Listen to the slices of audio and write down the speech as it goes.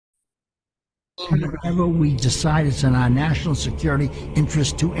whenever we decide it's in our national security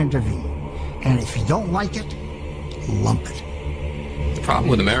interest to intervene. And if you don't like it, lump it. The problem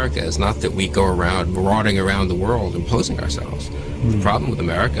with America is not that we go around marauding around the world imposing ourselves. The problem with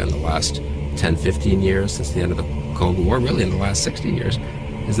America in the last 10, 15 years since the end of the Cold War, really in the last 60 years,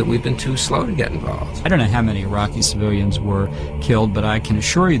 is that we've been too slow to get involved. I don't know how many Iraqi civilians were killed, but I can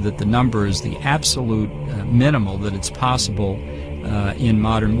assure you that the number is the absolute minimal that it's possible in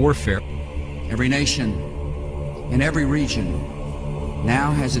modern warfare. Every nation in every region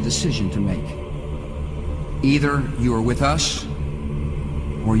now has a decision to make. Either you are with us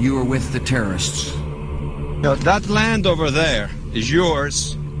or you are with the terrorists. Now, that land over there is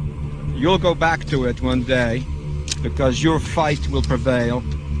yours. You'll go back to it one day because your fight will prevail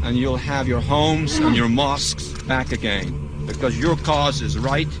and you'll have your homes and your mosques back again because your cause is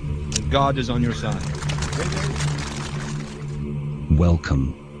right and God is on your side.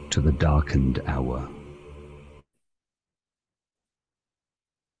 Welcome to the darkened hour.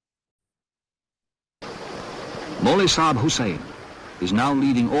 Molay Saab Hussain is now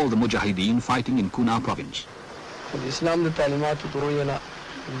leading all the Mujahideen fighting in Kuna province.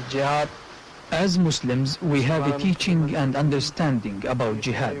 As Muslims, we have a teaching and understanding about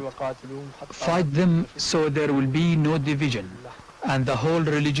jihad. Fight them so there will be no division, and the whole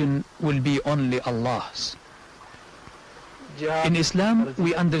religion will be only Allah's. In Islam,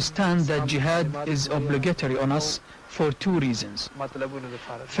 we understand that jihad is obligatory on us for two reasons.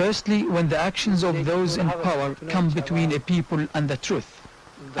 Firstly, when the actions of those in power come between a people and the truth,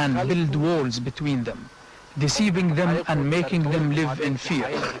 and build walls between them, deceiving them and making them live in fear.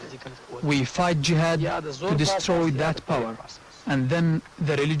 We fight jihad to destroy that power, and then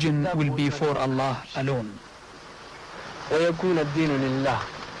the religion will be for Allah alone.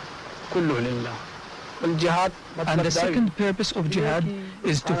 And the second purpose of jihad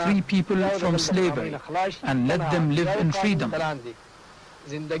is to free people from slavery and let them live in freedom. To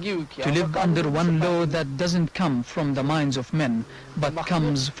live under one law that doesn't come from the minds of men, but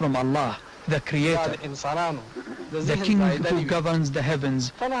comes from Allah, the Creator, the King who governs the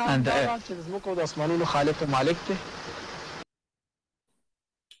heavens and the earth.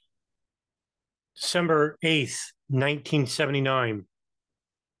 December 8th, 1979.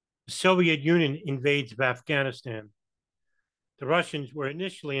 The Soviet Union invades Afghanistan. The Russians were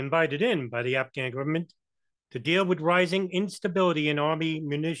initially invited in by the Afghan government to deal with rising instability in army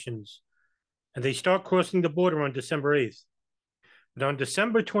munitions, and they start crossing the border on December 8th. But on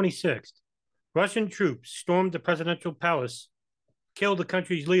December 26th, Russian troops stormed the presidential palace, killed the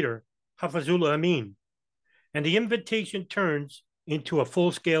country's leader, Hafizullah Amin, and the invitation turns into a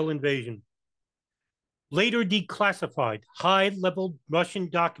full-scale invasion. Later declassified, high-level Russian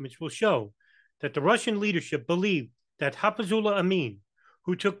documents will show that the Russian leadership believed that Hafizullah Amin,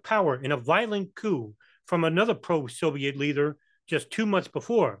 who took power in a violent coup from another pro-Soviet leader just 2 months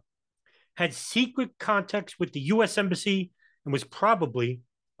before, had secret contacts with the U.S. Embassy and was probably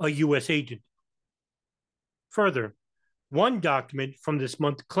a U.S. agent. Further, one document from this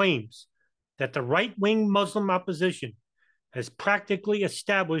month claims that the right-wing Muslim opposition has practically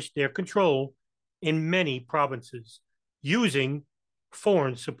established their control in many provinces, using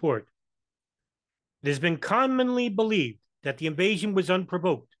foreign support. It has been commonly believed that the invasion was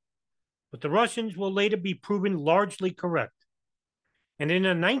unprovoked, but the Russians will later be proven largely correct. And in a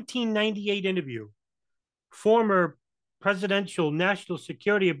 1998 interview, former presidential national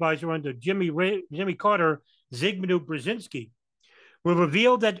security advisor under Jimmy Carter, Zygmunt Brzezinski, will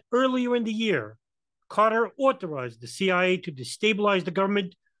reveal that earlier in the year, Carter authorized the CIA to destabilize the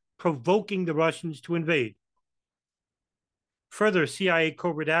government, provoking the Russians to invade. Further CIA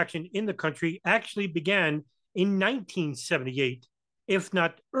covert action in the country actually began in 1978, if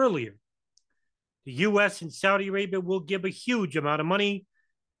not earlier. The US and Saudi Arabia will give a huge amount of money,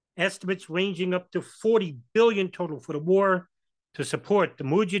 estimates ranging up to $40 billion total for the war, to support the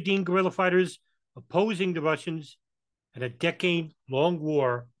Mujahideen guerrilla fighters opposing the Russians, and a decade-long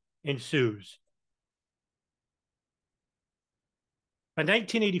war ensues. By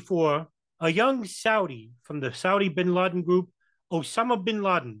 1984, a young Saudi from the Saudi bin Laden group, Osama bin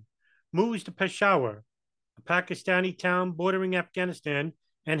Laden, moves to Peshawar, a Pakistani town bordering Afghanistan,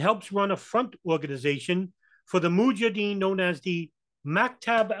 and helps run a front organization for the Mujahideen known as the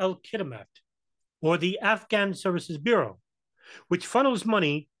Maktab al-Khidamat, or the Afghan Services Bureau, which funnels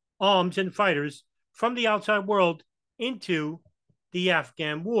money, arms, and fighters from the outside world into the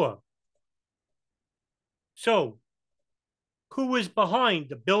Afghan war. So, who was behind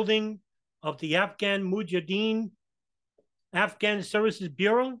the building of the Afghan Mujahideen Afghan Services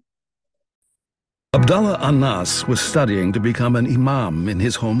Bureau? Abdullah Anas was studying to become an imam in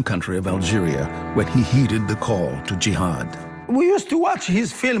his home country of Algeria when he heeded the call to jihad. We used to watch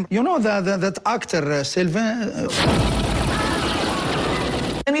his film. You know that actor, Sylvain?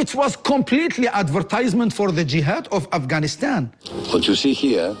 And it was completely advertisement for the jihad of Afghanistan. What you see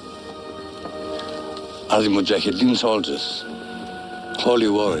here are the Mujahideen soldiers, holy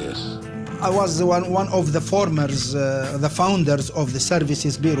warriors. I was one of the the founders of the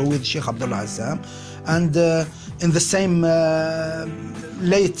Services Bureau with Sheikh Abdullah Azzam. And in the same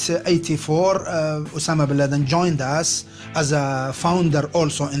late 84, Osama bin Laden joined us as a founder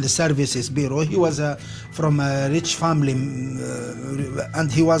also in the Services Bureau. He was from a rich family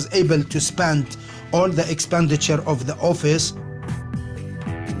and he was able to spend all the expenditure of the office.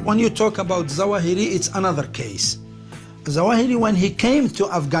 When you talk about Zawahiri, it's another case. Zawahiri, when he came to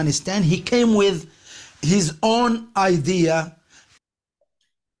Afghanistan, he came with his own idea.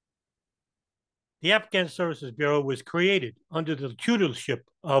 The Afghan Services Bureau was created under the tutorship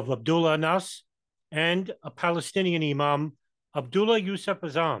of Abdullah Anas and a Palestinian imam, Abdullah Yusef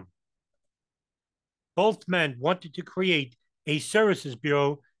Azzam. Both men wanted to create a services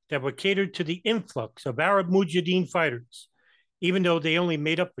bureau that would cater to the influx of Arab Mujahideen fighters. Even though they only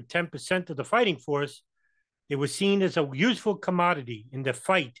made up for 10% of the fighting force, they were seen as a useful commodity in the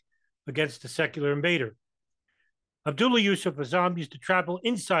fight against the secular invader. Abdullah Yusef Azzam used to travel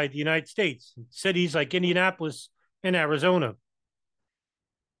inside the United States, in cities like Indianapolis and Arizona.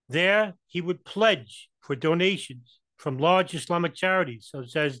 There, he would pledge for donations from large Islamic charities,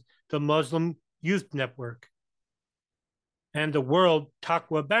 such as the Muslim Youth Network and the World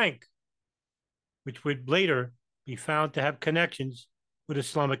Taqwa Bank, which would later be found to have connections with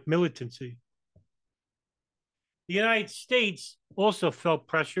Islamic militancy. The United States also felt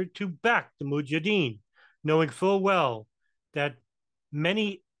pressure to back the Mujahideen, knowing full well that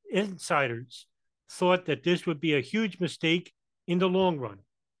many insiders thought that this would be a huge mistake in the long run.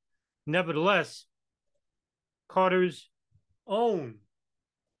 Nevertheless, Carter's own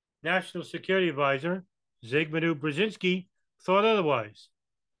National Security Advisor, Zygmunt Brzezinski, thought otherwise.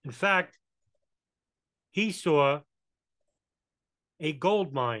 In fact, he saw a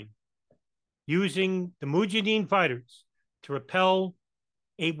gold mine using the Mujahideen fighters to repel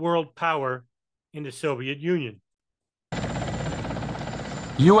a world power in the Soviet Union.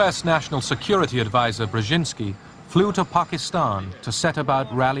 U.S. National Security Advisor Brzezinski flew to Pakistan to set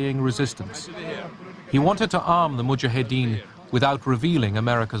about rallying resistance. He wanted to arm the Mujahideen without revealing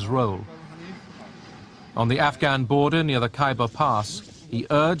America's role. On the Afghan border near the Khyber Pass, he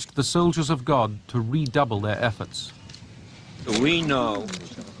urged the soldiers of God to redouble their efforts. We know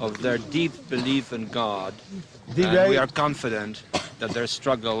of their deep belief in God, and we are confident that their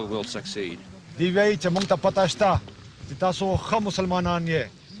struggle will succeed. You know,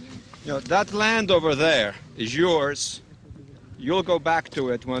 that land over there is yours. You'll go back to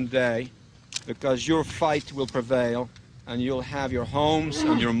it one day because your fight will prevail and you'll have your homes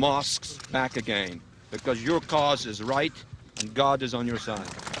and your mosques back again because your cause is right and God is on your side.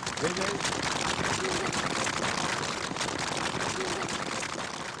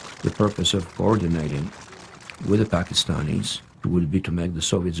 The purpose of coordinating with the Pakistanis will be to make the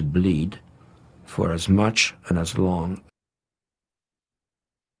Soviets bleed for as much and as long.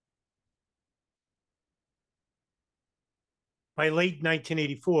 By late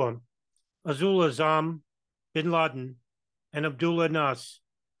 1984, Azul Azzam, bin Laden, and Abdullah Anas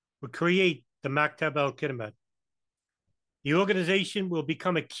would create the Maktab al-Khidamat. The organization will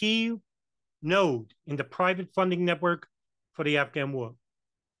become a key node in the private funding network for the Afghan war.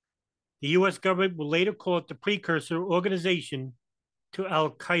 The U.S. government will later call it the precursor organization to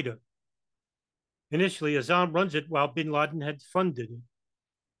al-Qaeda. Initially, Azzam runs it while bin Laden had funded it.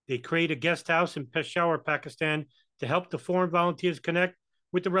 They create a guest house in Peshawar, Pakistan, to help the foreign volunteers connect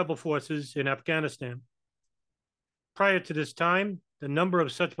with the rebel forces in Afghanistan. Prior to this time, the number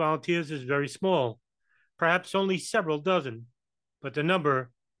of such volunteers is very small, perhaps only several dozen, but the number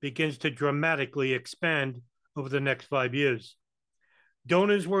begins to dramatically expand over the next 5 years.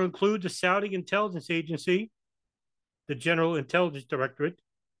 Donors will include the Saudi Intelligence Agency, the General Intelligence Directorate,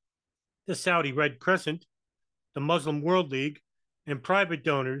 the Saudi Red Crescent, the Muslim World League, and private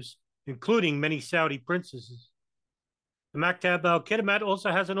donors, including many Saudi princesses. The Maktab al-Khidamat also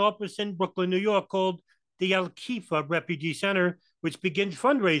has an office in Brooklyn, New York called the Al-Khifa Refugee Center, which begins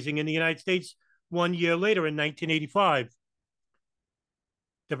fundraising in the United States 1 year later in 1985.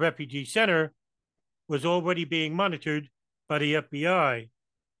 The Refugee Center was already being monitored by the FBI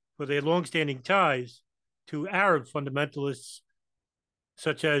for their longstanding ties to Arab fundamentalists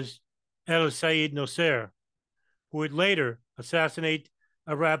such as El Sayed Nosser, who would later assassinate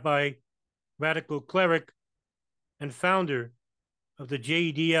a Rabbi radical cleric and founder of the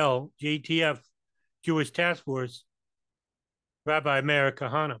JTF Jewish Task Force, Rabbi Meir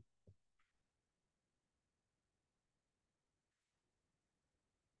Kahane.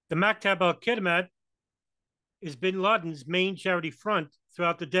 The Maktab al-Khidamat is bin Laden's main charity front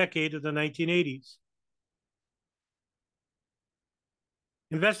throughout the decade of the 1980s.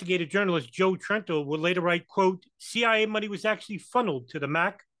 Investigative journalist Joe Trento would later write, quote, CIA money was actually funneled to the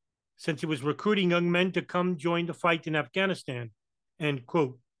MAC since it was recruiting young men to come join the fight in Afghanistan, end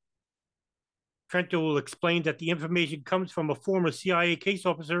quote. Trento will explain that the information comes from a former CIA case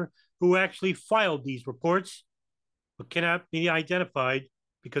officer who actually filed these reports, but cannot be identified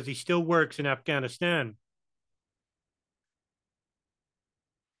because he still works in Afghanistan.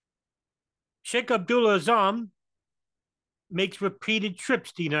 Sheikh Abdullah Azzam makes repeated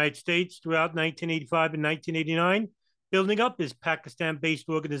trips to the United States throughout 1985 and 1989, building up his Pakistan-based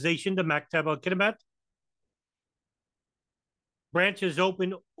organization, the Maktab al-Khidamat. Branches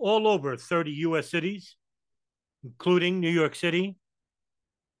open all over 30 U.S. cities, including New York City,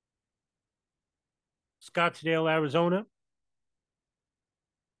 Scottsdale, Arizona,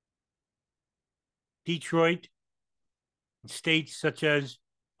 Detroit, and states such as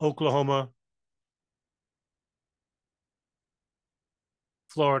Oklahoma,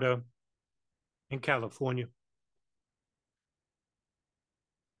 Florida, and California.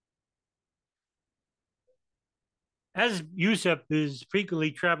 As Yusef is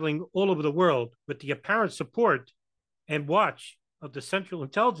frequently traveling all over the world with the apparent support and watch of the Central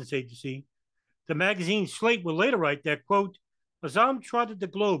Intelligence Agency, the magazine Slate will later write that, quote, Azzam trotted the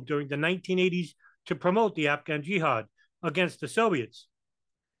globe during the 1980s to promote the Afghan jihad against the Soviets.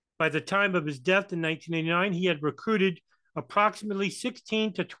 By the time of his death in 1989, he had recruited approximately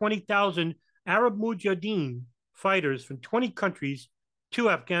 16 to 20,000 Arab Mujahideen fighters from 20 countries to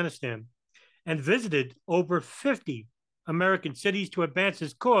Afghanistan and visited over 50 American cities to advance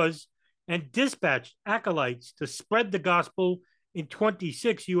his cause and dispatched acolytes to spread the gospel in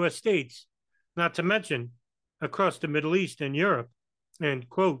 26 U.S. states, not to mention across the Middle East and Europe, end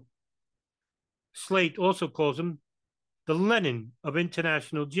quote. Slate also calls him the Lenin of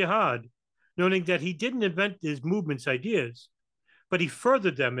international jihad, noting that he didn't invent his movement's ideas, but he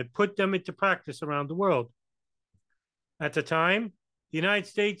furthered them and put them into practice around the world. At the time, the United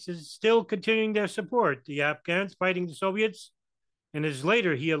States is still continuing their support, the Afghans fighting the Soviets, and as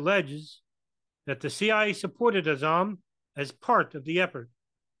later he alleges that the CIA supported Azzam as part of the effort.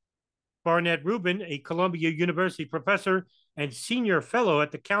 Barnett Rubin, a Columbia University professor and senior fellow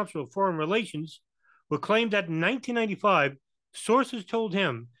at the Council of Foreign Relations, would claim that in 1995, sources told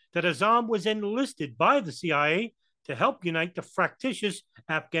him that Azzam was enlisted by the CIA to help unite the fractious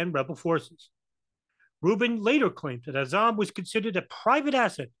Afghan rebel forces. Rubin later claimed that Azzam was considered a private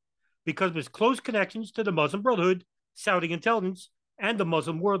asset because of his close connections to the Muslim Brotherhood, Saudi intelligence, and the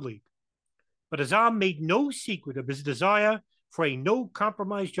Muslim World League. But Azzam made no secret of his desire for a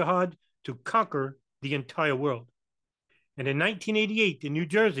no-compromise jihad to conquer the entire world. And in 1988 in New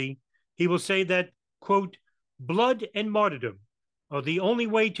Jersey, he will say that, quote, blood and martyrdom are the only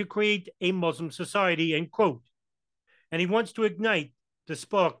way to create a Muslim society, end quote. And he wants to ignite the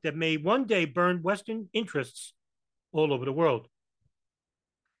spark that may one day burn Western interests all over the world.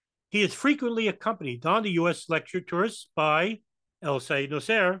 He is frequently accompanied on the U.S. lecture tours by El Sayed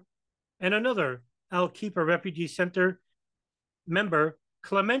Nasser and another Al-Khipa Refugee Center member,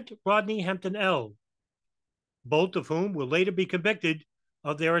 Clement Rodney Hampton L., both of whom will later be convicted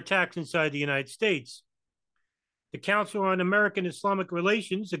of their attacks inside the United States. The Council on American Islamic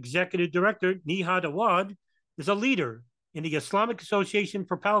Relations Executive Director Nihad Awad is a leader in the Islamic Association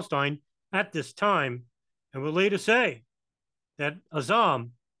for Palestine at this time, and will later say that Azzam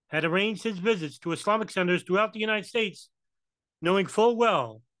had arranged his visits to Islamic centers throughout the United States, knowing full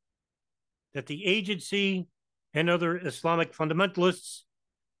well that the agency and other Islamic fundamentalists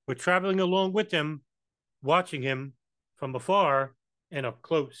were traveling along with him, watching him from afar and up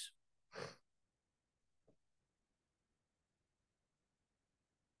close.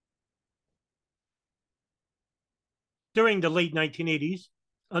 During the late 1980s,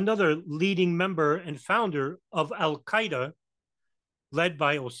 another leading member and founder of al-Qaeda, led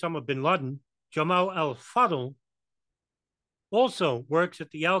by Osama bin Laden, Jamal al-Fadl, also works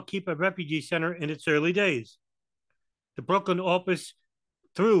at the Al-Khipa Refugee Center in its early days. The Brooklyn office,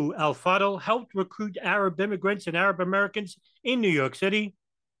 through al-Fadl, helped recruit Arab immigrants and Arab Americans in New York City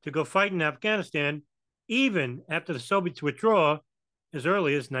to go fight in Afghanistan, even after the Soviets withdraw as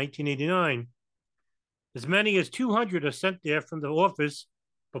early as 1989. As many as 200 are sent there from the office,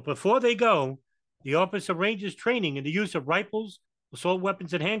 but before they go, the office arranges training in the use of rifles, assault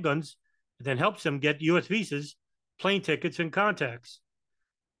weapons, and handguns, and then helps them get U.S. visas, plane tickets, and contacts.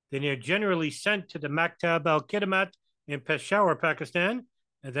 Then they're generally sent to the Maktab al-Khidamat in Peshawar, Pakistan,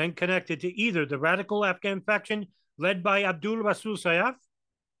 and then connected to either the radical Afghan faction led by Abdul Rasul Sayyaf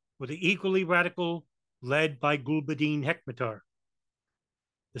or the equally radical led by Gulbuddin Hekmatyar.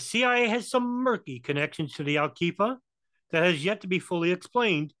 The CIA has some murky connections to the Al-Qaeda that has yet to be fully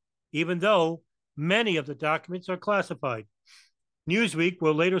explained, even though many of the documents are classified. Newsweek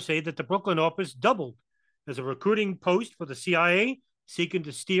will later say that the Brooklyn office doubled as a recruiting post for the CIA, seeking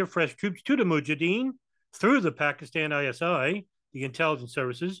to steer fresh troops to the Mujahideen through the Pakistan ISI, the intelligence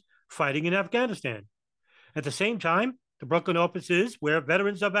services, fighting in Afghanistan. At the same time, the Brooklyn office is where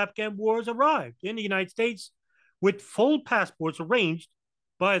veterans of Afghan wars arrived in the United States with full passports arranged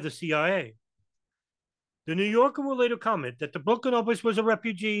by the CIA. The New Yorker will later comment that the Brooklyn office was a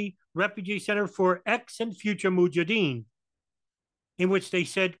refugee center for ex and future Mujahideen, in which they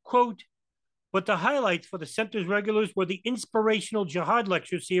said, quote, but the highlights for the center's regulars were the inspirational jihad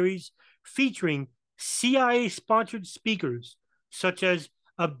lecture series featuring CIA-sponsored speakers such as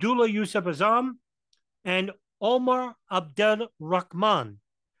Abdullah Yusef Azzam and Omar Abdel Rahman,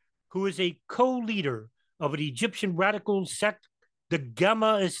 who is a co-leader of an Egyptian radical sect, the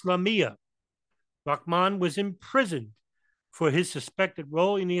Gamma Islamiyah. Rahman was imprisoned for his suspected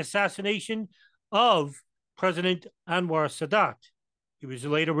role in the assassination of President Anwar Sadat. He was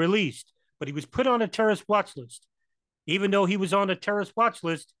later released, but he was put on a terrorist watch list. Even though he was on a terrorist watch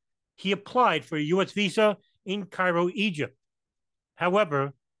list, he applied for a U.S. visa in Cairo, Egypt.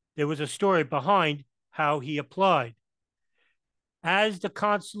 However, there was a story behind how he applied. As the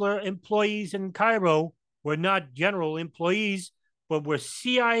consular employees in Cairo were not general employees, but were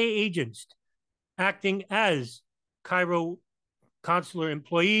CIA agents acting as Cairo consular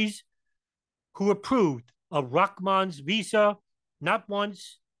employees who approved of Rahman's visa not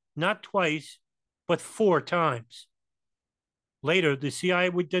once, not twice, but 4 times. Later, the CIA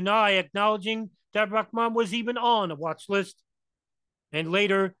would deny acknowledging that Rahman was even on a watch list, and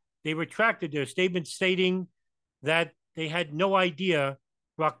later they retracted their statement stating that they had no idea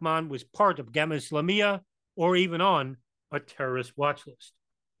Rahman was part of Gamma Islamiyah or even on a terrorist watch list.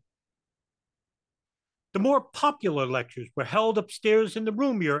 The more popular lectures were held upstairs in the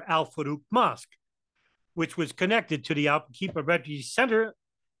Rumier Al-Farouk Mosque, which was connected to the Al-Aqsa Refugee Center,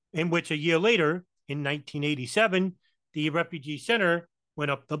 in which a year later, in 1987, the Refugee Center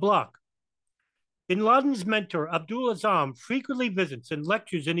went up the block. Bin Laden's mentor, Abdul Azzam, frequently visits and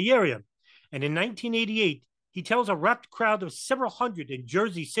lectures in the area, and in 1988, he tells a rapt crowd of several hundred in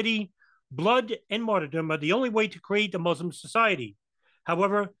Jersey City, blood and martyrdom are the only way to create a Muslim society.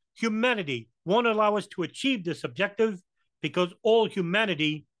 However, humanity won't allow us to achieve this objective because all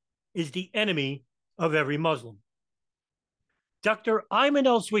humanity is the enemy of every Muslim. Dr. Ayman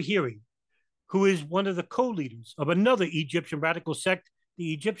al-Zawahiri, who is one of the co-leaders of another Egyptian radical sect,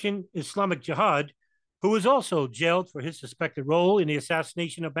 the Egyptian Islamic Jihad, who was also jailed for his suspected role in the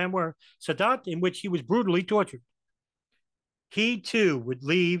assassination of Anwar Sadat, in which he was brutally tortured. He too would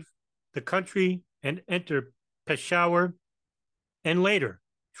leave the country and enter Peshawar, and later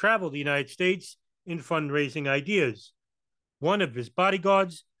travel the United States in fundraising ideas. One of his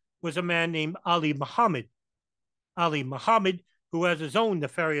bodyguards was a man named Ali Muhammad. Ali Muhammad, who has his own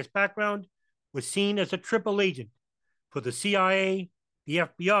nefarious background, was seen as a triple agent for the CIA, the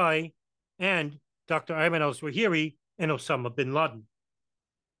FBI, and Dr. Ayman al-Zawahiri and Osama bin Laden.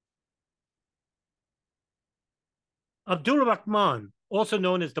 Abdul Rahman, also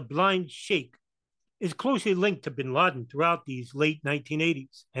known as the Blind Sheikh, is closely linked to bin Laden throughout these late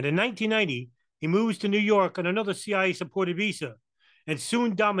 1980s. And in 1990, he moves to New York on another CIA-supported visa and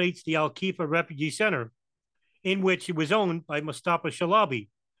soon dominates the Al-Khifa Refugee Center, in which he was owned by Mustafa Shalabi.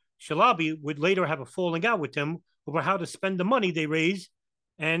 Shalabi would later have a falling out with him over how to spend the money they raised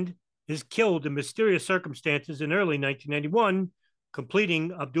and is killed in mysterious circumstances in early 1991,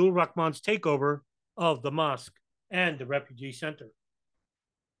 completing Abdul Rahman's takeover of the mosque and the refugee center.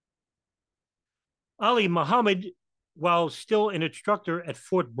 Ali Muhammad, while still an instructor at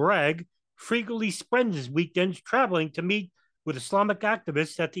Fort Bragg, frequently spends his weekends traveling to meet with Islamic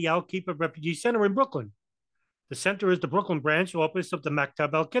activists at the Al-Khifa Refugee Center in Brooklyn. The center is the Brooklyn branch office of the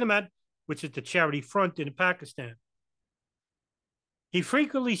Maktab al-Khidamat, which is the charity front in Pakistan. He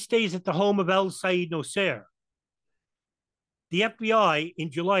frequently stays at the home of El Said Nosair. The FBI, in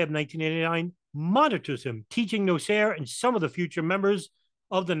July of 1989, monitors him, teaching Nosair and some of the future members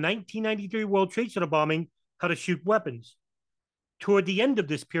of the 1993 World Trade Center bombing how to shoot weapons. Toward the end of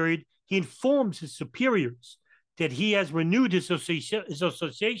this period, he informs his superiors that he has renewed his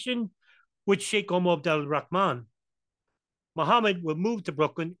association with Sheikh Omar Abdel Rahman. Muhammad would move to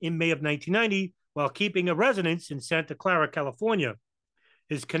Brooklyn in May of 1990 while keeping a residence in Santa Clara, California.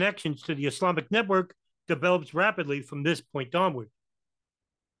 His connections to the Islamic network developed rapidly from this point onward.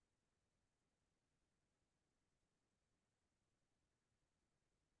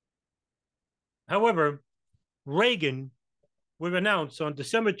 However, Reagan would announce on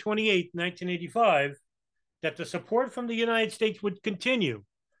December 28, 1985, that the support from the United States would continue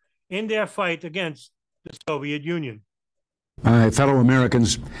in their fight against the Soviet Union. My fellow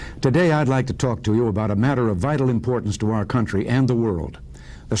Americans, today I'd like to talk to you about a matter of vital importance to our country and the world,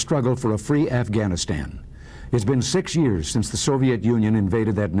 the struggle for a free Afghanistan. It's been 6 years since the Soviet Union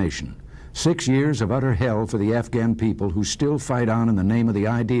invaded that nation. 6 years of utter hell for the Afghan people who still fight on in the name of the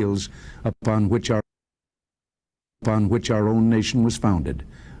ideals upon which our own nation was founded,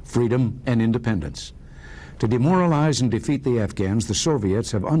 freedom and independence. To demoralize and defeat the Afghans, the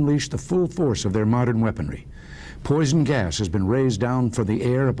Soviets have unleashed the full force of their modern weaponry. Poison gas has been raised down from the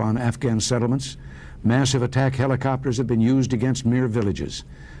air upon Afghan settlements. Massive attack helicopters have been used against mere villages.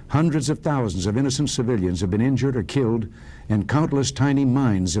 Hundreds of thousands of innocent civilians have been injured or killed, and countless tiny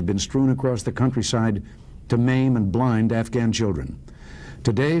mines have been strewn across the countryside to maim and blind Afghan children.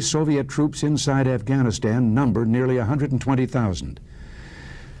 Today, Soviet troops inside Afghanistan number nearly 120,000.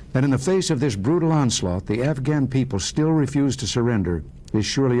 And in the face of this brutal onslaught, the Afghan people still refuse to surrender is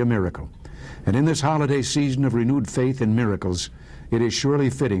surely a miracle. And in this holiday season of renewed faith in miracles, it is surely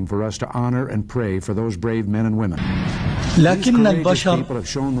fitting for us to honor and pray for those brave men and women. These courageous people have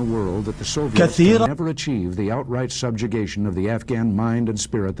shown the world that the Soviets can never achieve the outright subjugation of the Afghan mind and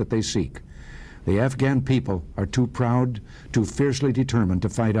spirit that they seek. The Afghan people are too proud, too fiercely determined to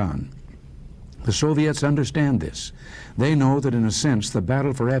fight on. The Soviets understand this. They know that in a sense the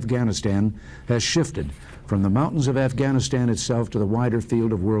battle for Afghanistan has shifted from the mountains of Afghanistan itself to the wider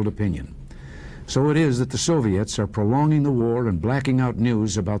field of world opinion. So it is that the Soviets are prolonging the war and blacking out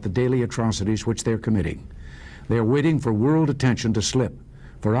news about the daily atrocities which they're committing. They are waiting for world attention to slip,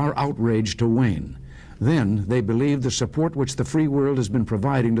 for our outrage to wane. Then they believe the support which the free world has been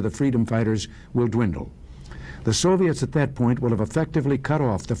providing to the freedom fighters will dwindle. The Soviets at that point will have effectively cut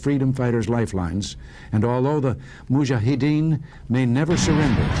off the freedom fighters' lifelines, and although the Mujahideen may never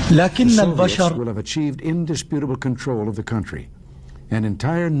surrender, the Soviets will have achieved indisputable control of the country. An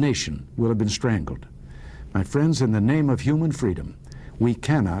entire nation will have been strangled. My friends, in the name of human freedom, we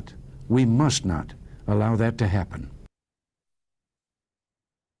cannot, we must not allow that to happen.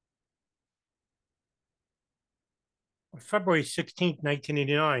 On February 16,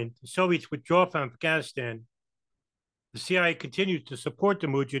 1989, the Soviets withdraw from Afghanistan. The CIA continues to support the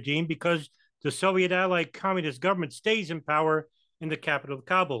Mujahideen because the Soviet allied communist government stays in power in the capital of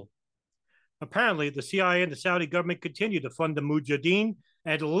Kabul. Apparently, the CIA and the Saudi government continue to fund the Mujahideen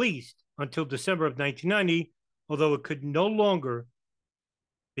at least until December of 1990, although it could no longer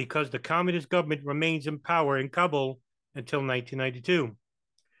because the communist government remains in power in Kabul until 1992.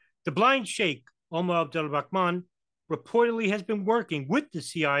 The blind sheikh, Omar Abdullah, reportedly has been working with the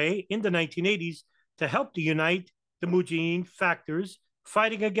CIA in the 1980s to help to unite the Mujahideen factors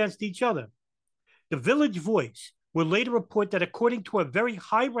fighting against each other. The Village Voice will later report that according to a very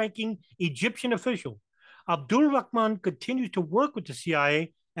high-ranking Egyptian official, Abdul Rahman continues to work with the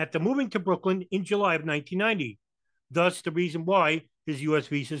CIA after moving to Brooklyn in July of 1990, thus the reason why his U.S.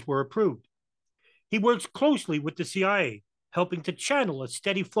 visas were approved. He works closely with the CIA, helping to channel a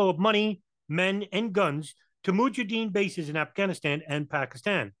steady flow of money, men, and guns to Mujahideen bases in Afghanistan and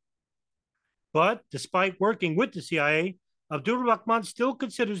Pakistan. But despite working with the CIA, Abdul Rahman still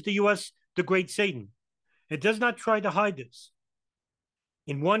considers the U.S. the Great Satan. It does not try to hide this.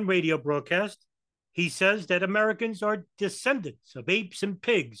 In one radio broadcast, he says that Americans are descendants of apes and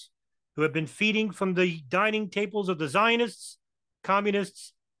pigs who have been feeding from the dining tables of the Zionists,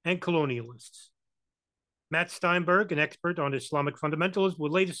 communists, and colonialists. Matt Steinberg, an expert on Islamic fundamentalism,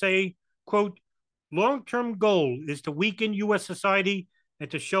 would later say, quote, long-term goal is to weaken U.S. society and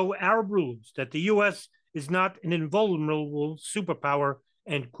to show Arab rulers that the U.S. is not an invulnerable superpower,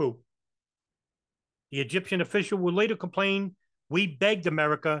 end quote. The Egyptian official would later complain, we begged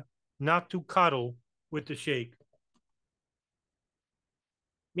America not to coddle with the sheikh.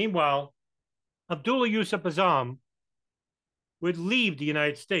 Meanwhile, Abdullah Yusef Azzam would leave the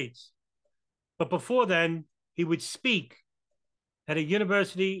United States. But before then, he would speak at a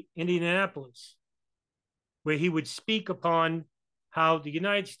university in Indianapolis, where he would speak upon how the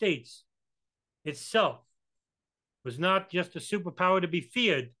United States itself was not just a superpower to be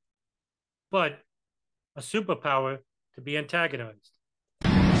feared, but a superpower to be antagonized.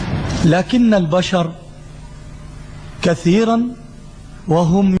 لكن البشر كثيرا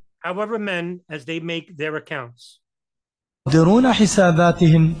وهم However, men, as they make their accounts, يقدرون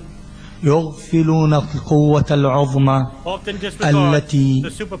حساباتهم يغفلون القوة العظمى التي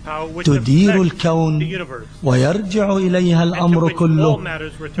تدير الكون ويرجع إليها الأمر كله،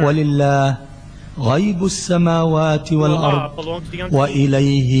 ولله غيب السماوات والأرض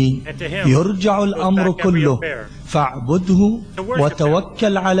وإليه يرجع الأمر كله، فاعبده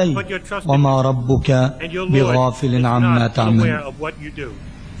وتوكل عليه وما ربك بغافل عما تعمل.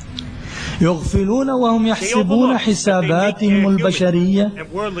 يغفلون وهم يحسبون حساباتهم البشرية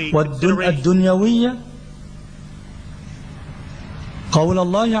والدنيوية قول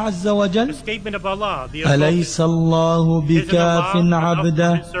الله عز وجل: أليس الله بكاف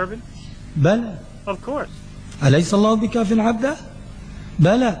عبده؟ بلى. أليس الله بكاف عبده؟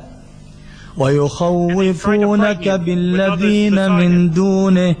 بلى. ويخوفونك بالذين من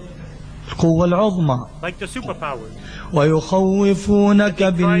دونه، القوة العظمى، ويخوفونك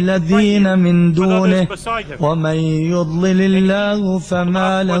بالذين من دونه ومن يضلل الله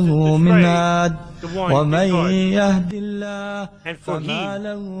فما له من هاد ومن يهد الله فما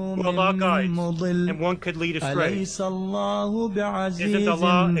له من مضل. أليس الله بعزيز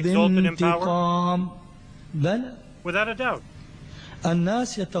ذي انتقام؟ بلى.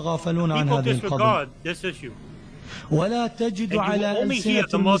 الناس يتغافلون عن هذه القضية، ولا تجد على ألسنة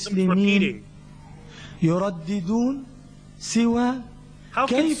المسلمين يرددون سوى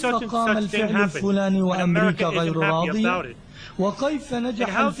كيف قام الفعل الفلاني وأمريكا غير راضية، وكيف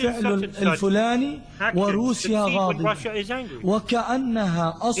نجح الفعل الفلاني وروسيا غاضبة،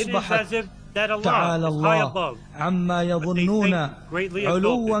 وكأنها أصبحت تعالى الله عما يظنون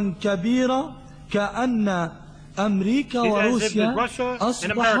علوا كبيرا، كأن أمريكا وروسيا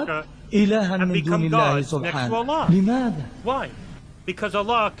أصبحت إلها من دون الله سبحانه. لماذا؟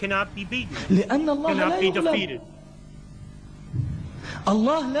 لأن الله لا يغلب،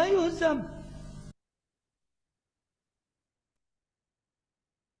 الله لا يهزم.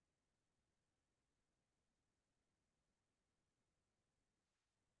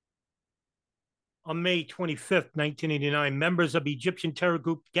 On May 25th, 1989, members of Egyptian terror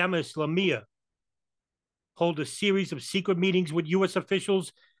group Gamma Islamiyah hold a series of secret meetings with U.S.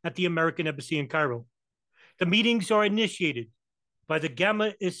 officials at the American Embassy in Cairo. The meetings are initiated by the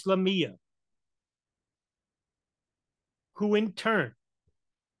Gamma Islamiyah, who in turn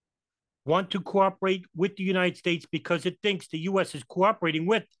want to cooperate with the United States because it thinks the U.S. is cooperating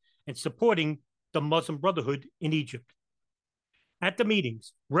with and supporting the Muslim Brotherhood in Egypt. At the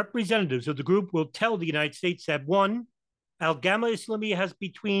meetings, representatives of the group will tell the United States that 1. Al-Gamma Islamiyah has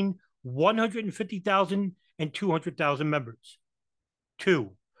between 150,000 and 200,000 members.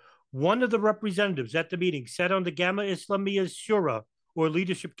 2. One of the representatives at the meeting sat on the Gamma Islamiyah's Shura, or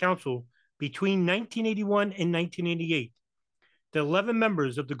Leadership Council, between 1981 and 1988. The 11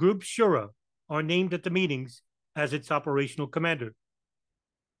 members of the group's Shura are named at the meetings as its operational commander.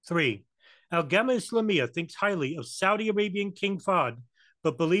 3. Al-Gamma Islamiyah thinks highly of Saudi Arabian King Fahd,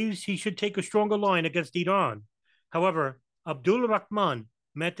 but believes he should take a stronger line against Iran. However, Abdullah Rahman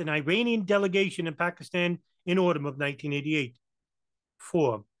met an Iranian delegation in Pakistan in autumn of 1988.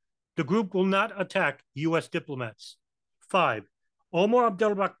 4. The group will not attack U.S. diplomats. 5. Omar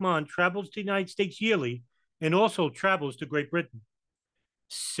Abdul Rahman travels to the United States yearly and also travels to Great Britain.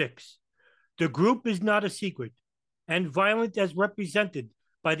 6. The group is not a secret and violent as represented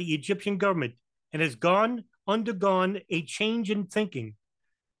by the Egyptian government and has undergone a change in thinking,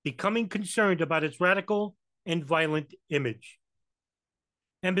 becoming concerned about its radical and violent image.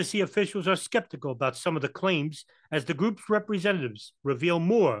 Embassy officials are skeptical about some of the claims as the group's representatives reveal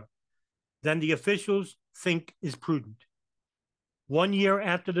more than the officials think is prudent. 1 year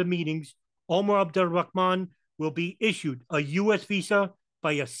after the meetings, Omar Abdul Rahman will be issued a U.S. visa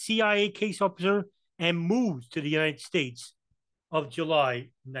by a CIA case officer and moves to the United States of July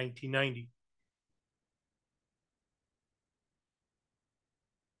 1990.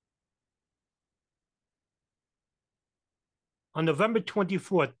 On November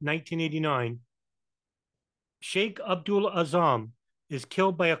 24th, 1989, Sheikh Abdullah Azzam is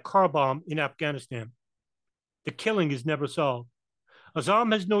killed by a car bomb in Afghanistan. The killing is never solved.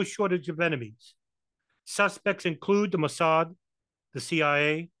 Azzam has no shortage of enemies. Suspects include the Mossad, the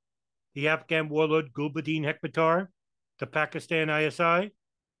CIA, the Afghan warlord Gulbuddin Hekmatyar, the Pakistan ISI,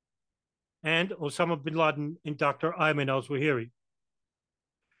 and Osama bin Laden and Dr. Ayman al-Zawahiri.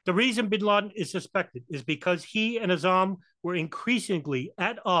 The reason bin Laden is suspected is because he and Azzam were increasingly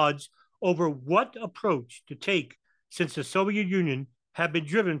at odds over what approach to take since the Soviet Union had been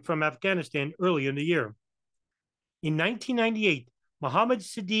driven from Afghanistan early in the year. In 1998, Mohammad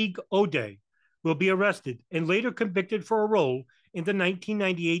Sadiq Odeh will be arrested and later convicted for a role in the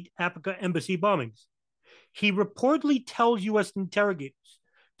 1998 Africa embassy bombings. He reportedly tells U.S. interrogators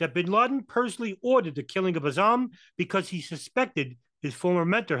that bin Laden personally ordered the killing of Azzam because he suspected his former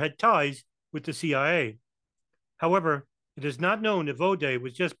mentor had ties with the CIA. However, it is not known if Odeh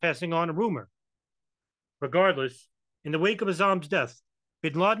was just passing on a rumor. Regardless, in the wake of Azzam's death,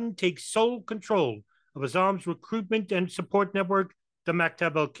 bin Laden takes sole control of Azzam's recruitment and support network, the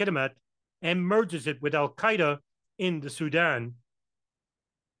Maktab al-Khidamat, and merges it with al-Qaeda in the Sudan.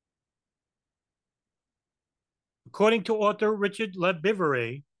 According to author Richard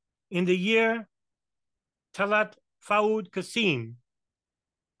Lebivere, in the year Talat Fawad Qasim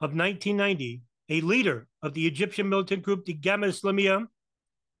of 1990, a leader of the Egyptian militant group, the Gamma Islamiyah,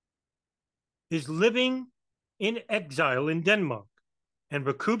 is living in exile in Denmark and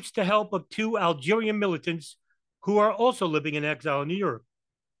recruits the help of two Algerian militants who are also living in exile in Europe.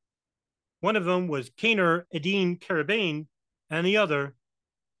 One of them was Kainer Eddine Karabain, and the other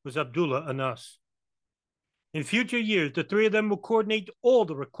was Abdullah Anas. In future years, the three of them will coordinate all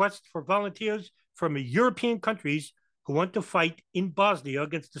the requests for volunteers from European countries who want to fight in Bosnia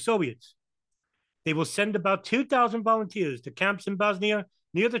against the Soviets. They will send about 2,000 volunteers to camps in Bosnia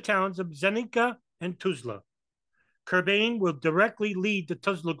near the towns of Zenica and Tuzla. Karabain will directly lead the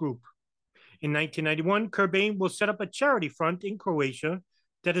Tuzla group. In 1991, Karabain will set up a charity front in Croatia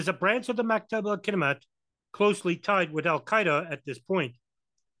that is a branch of the Maktab al-Khidamat, closely tied with al-Qaeda at this point.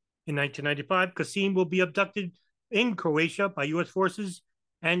 In 1995, Qasim will be abducted in Croatia by U.S. forces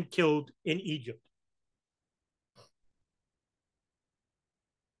and killed in Egypt.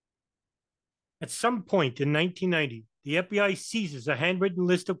 At some point in 1990, the FBI seizes a handwritten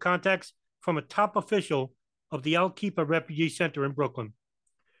list of contacts from a top official of the Al-Khifa Refugee Center in Brooklyn.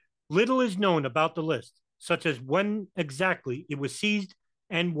 Little is known about the list, such as when exactly it was seized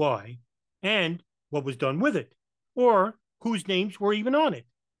and why, and what was done with it, or whose names were even on it,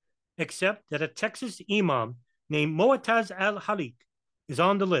 except that a Texas imam named Moataz al-Halik is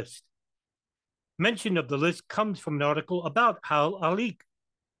on the list. Mention of the list comes from an article about al-Halik.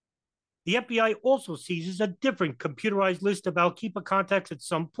 The FBI also seizes a different computerized list of al-Khifa contacts at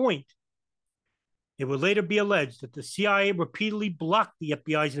some point. It will later be alleged that the CIA repeatedly blocked the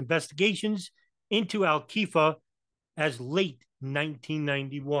FBI's investigations into al-Khifa as late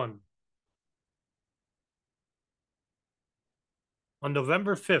 1991. On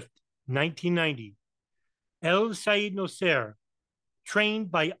November 5th, 1990, El Said Nosser, trained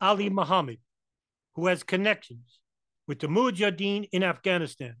by Ali Muhammad, who has connections with the Mujahideen in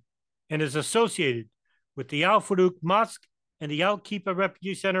Afghanistan and is associated with the Al-Faruq Mosque and the Al-Khifa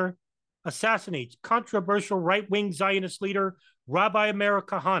Refugee Center, assassinates controversial right-wing Zionist leader Rabbi Meir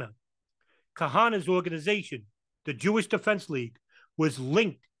Kahane. Kahane's organization, the Jewish Defense League, was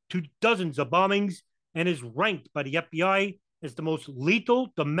linked to dozens of bombings and is ranked by the FBI as the most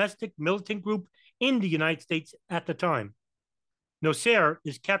lethal domestic militant group in the United States at the time. Nosser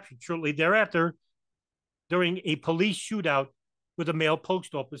is captured shortly thereafter during a police shootout with a male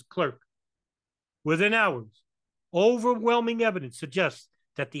post office clerk. Within hours, overwhelming evidence suggests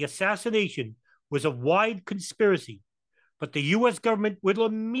that the assassination was a wide conspiracy, but the U.S. government will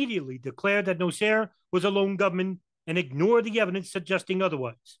immediately declare that Nosser was a lone gunman and ignore the evidence suggesting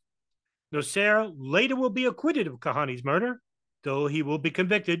otherwise. Nosser later will be acquitted of Kahane's murder, though he will be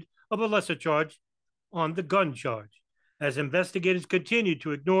convicted of a lesser charge on the gun charge, as investigators continue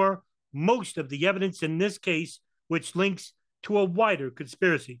to ignore most of the evidence in this case, which links to a wider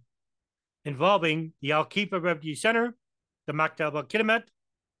conspiracy involving the Al-Khifa Refugee Center, the Maktab al-Khidamat,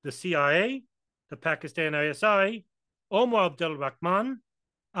 the CIA, the Pakistan ISI, Omar Abdul Rahman,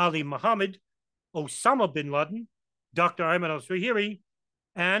 Ali Muhammad, Osama bin Laden, Dr. Ayman al-Zawahiri,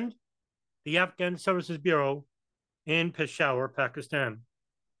 and the Afghan Services Bureau in Peshawar, Pakistan.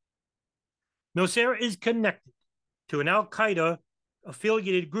 Nosser is connected to an al-Qaeda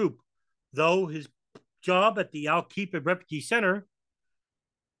affiliated group, though his job at the Al-Khifa Refugee Center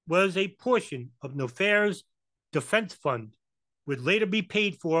was a portion of Nosser's defense fund, would later be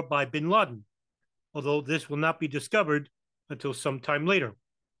paid for by bin Laden, although this will not be discovered until some time later.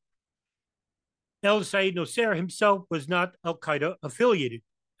 El Said Nosser himself was not al-Qaeda affiliated,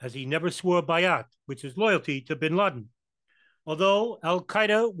 as he never swore bayat, which is loyalty to bin Laden, although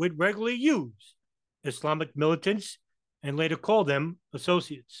al-Qaeda would regularly use Islamic militants and later call them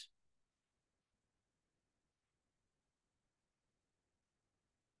associates.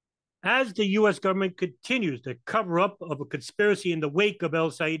 As the U.S. government continues the cover-up of a conspiracy in the wake of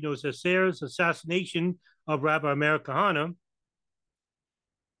El Said Nosser's assassination of Rabbi Meir Kahane,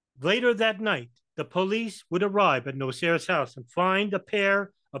 later that night, the police would arrive at Nosser's house and find a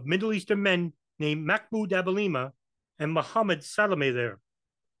pair of Middle Eastern men named Mahmoud Abalima and Mohammed Salameh there.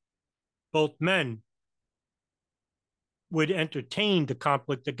 Both men would entertain the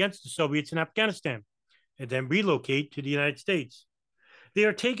conflict against the Soviets in Afghanistan and then relocate to the United States. They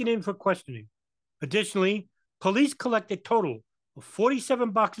are taken in for questioning. Additionally, police collect a total of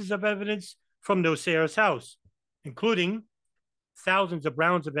 47 boxes of evidence from Nosair's house, including thousands of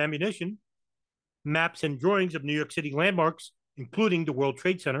rounds of ammunition, maps and drawings of New York City landmarks, including the World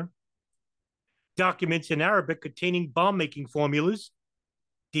Trade Center, documents in Arabic containing bomb-making formulas,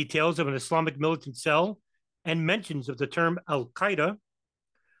 details of an Islamic militant cell, and mentions of the term al-Qaeda,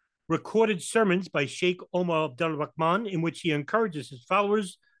 recorded sermons by Sheikh Omar Abdul-Rahman in which he encourages his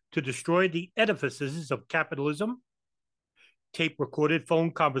followers to destroy the edifices of capitalism, tape-recorded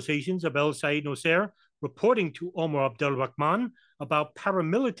phone conversations of El Sayed Nosair reporting to Omar Abdul-Rahman about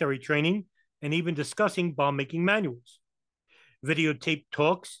paramilitary training and even discussing bomb-making manuals, videotaped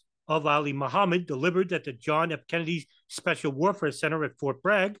talks of Ali Muhammad delivered at the John F. Kennedy Special Warfare Center at Fort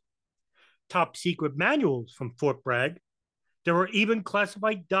Bragg, top-secret manuals from Fort Bragg. There were even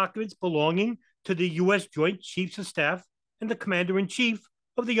classified documents belonging to the U.S. Joint Chiefs of Staff and the Commander-in-Chief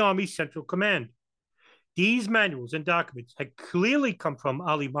of the Army Central Command. These manuals and documents had clearly come from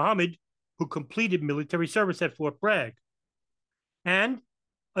Ali Muhammad, who completed military service at Fort Bragg, and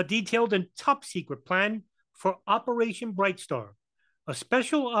a detailed and top-secret plan for Operation Bright Star, a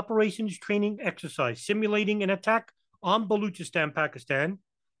special operations training exercise simulating an attack on Baluchistan, Pakistan,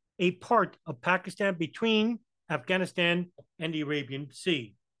 a part of Pakistan between Afghanistan and the Arabian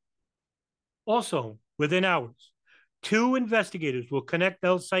Sea. Also, within hours, 2 investigators will connect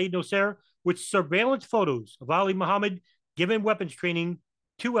El Sayed Nosair with surveillance photos of Ali Muhammad giving weapons training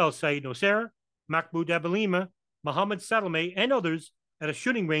to El Sayed Nosair, Mahmoud Abelima, Mohammed Salameh, and others at a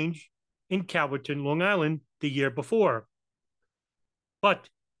shooting range in Calverton, Long Island, the year before. But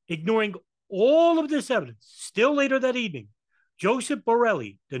ignoring all of this evidence, still later that evening, Joseph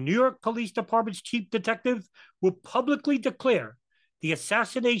Borelli, the New York Police Department's chief detective, will publicly declare the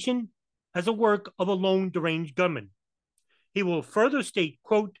assassination as a work of a lone deranged gunman. He will further state,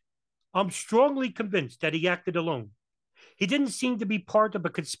 quote, "I'm strongly convinced that he acted alone. He didn't seem to be part of a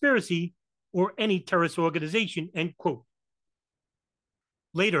conspiracy or any terrorist organization," end quote.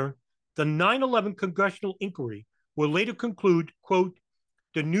 Later, the 9/11 congressional inquiry will later conclude, quote,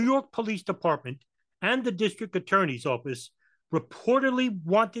 "The New York Police Department and the District Attorney's Office reportedly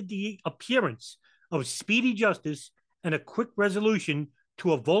wanted the appearance of speedy justice and a quick resolution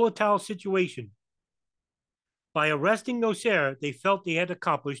to a volatile situation. By arresting Nosair, they felt they had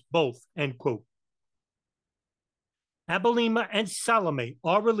accomplished both," end quote. Abelima and Salameh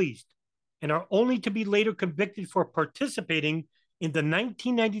are released and are only to be later convicted for participating in the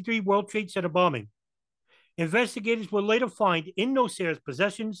 1993 World Trade Center bombing. Investigators will later find in Nosair's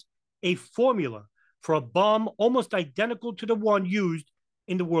possessions a formula for a bomb almost identical to the one used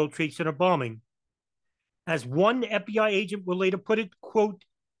in the World Trade Center bombing. As one FBI agent will later put it, quote,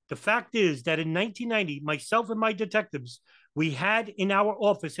 "The fact is that in 1990, myself and my detectives, we had in our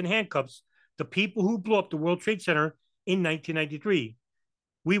office in handcuffs the people who blew up the World Trade Center in 1993.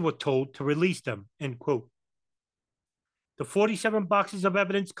 We were told to release them," end quote. The 47 boxes of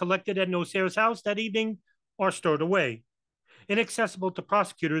evidence collected at Nosair's house that evening are stored away, inaccessible to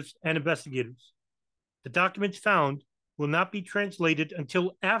prosecutors and investigators. The documents found will not be translated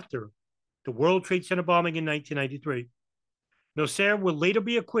until after the World Trade Center bombing in 1993. Nosair will later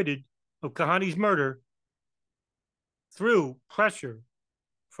be acquitted of Kahani's murder through pressure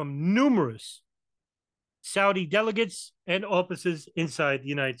from numerous Saudi delegates and officers inside the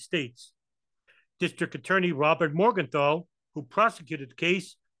United States. District Attorney Robert Morgenthau, who prosecuted the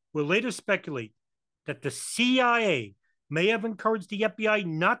case, will later speculate that the CIA may have encouraged the FBI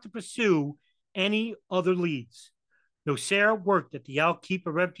not to pursue any other leads. Nosair worked at the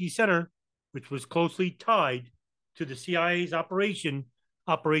Al-Khidamat Refugee Center, which was closely tied to the CIA's Operation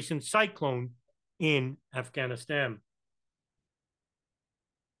Cyclone in Afghanistan.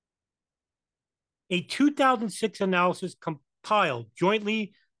 A 2006 analysis compiled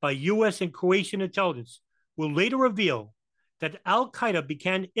jointly by U.S. and Croatian intelligence will later reveal that Al-Qaeda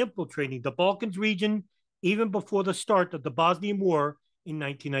began infiltrating the Balkans region even before the start of the Bosnian War in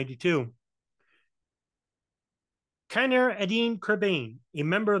 1992. Kaner Edin Kurbain, a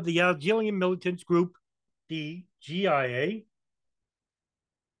member of the Algerian militant group, the GIA,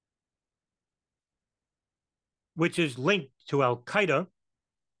 which is linked to Al-Qaeda,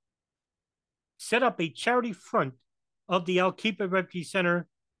 set up a charity front of the Al-Khidamat Refugee Center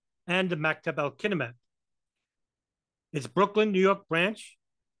and the Maktab al-Khidamat. Its Brooklyn, New York branch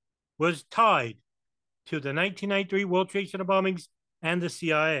was tied to the 1993 World Trade Center bombings and the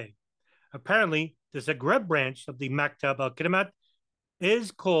CIA. Apparently, the Zagreb branch of the Maktab al-Khidamat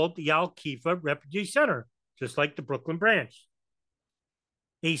is called the Al-Khidamat Refugee Center, just like the Brooklyn branch.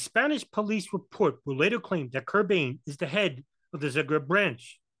 A Spanish police report will later claim that Cobain is the head of the Zagreb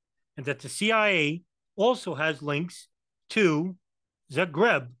branch, and that the CIA also has links to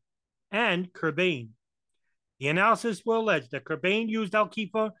Zagreb and Cobain. The analysis will allege that Cobain used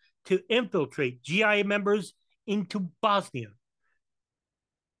Al-Khifa to infiltrate GIA members into Bosnia.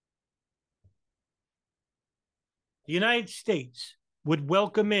 The United States would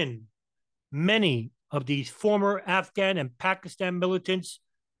welcome in many of these former Afghan and Pakistan militants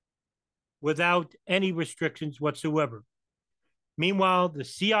without any restrictions whatsoever. Meanwhile, the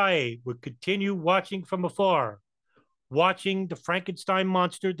CIA would continue watching from afar, watching the Frankenstein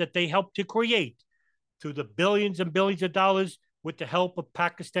monster that they helped to create through the billions and billions of dollars with the help of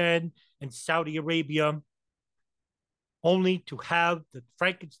Pakistan and Saudi Arabia, only to have the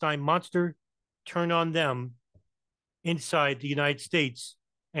Frankenstein monster turn on them inside the United States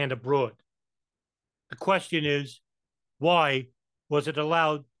and abroad. The question is, why was it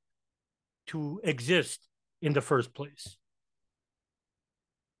allowed to exist in the first place?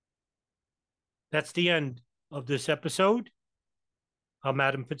 That's the end of this episode. I'm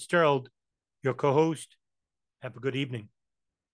Adam Fitzgerald, your co-host. Have a good evening.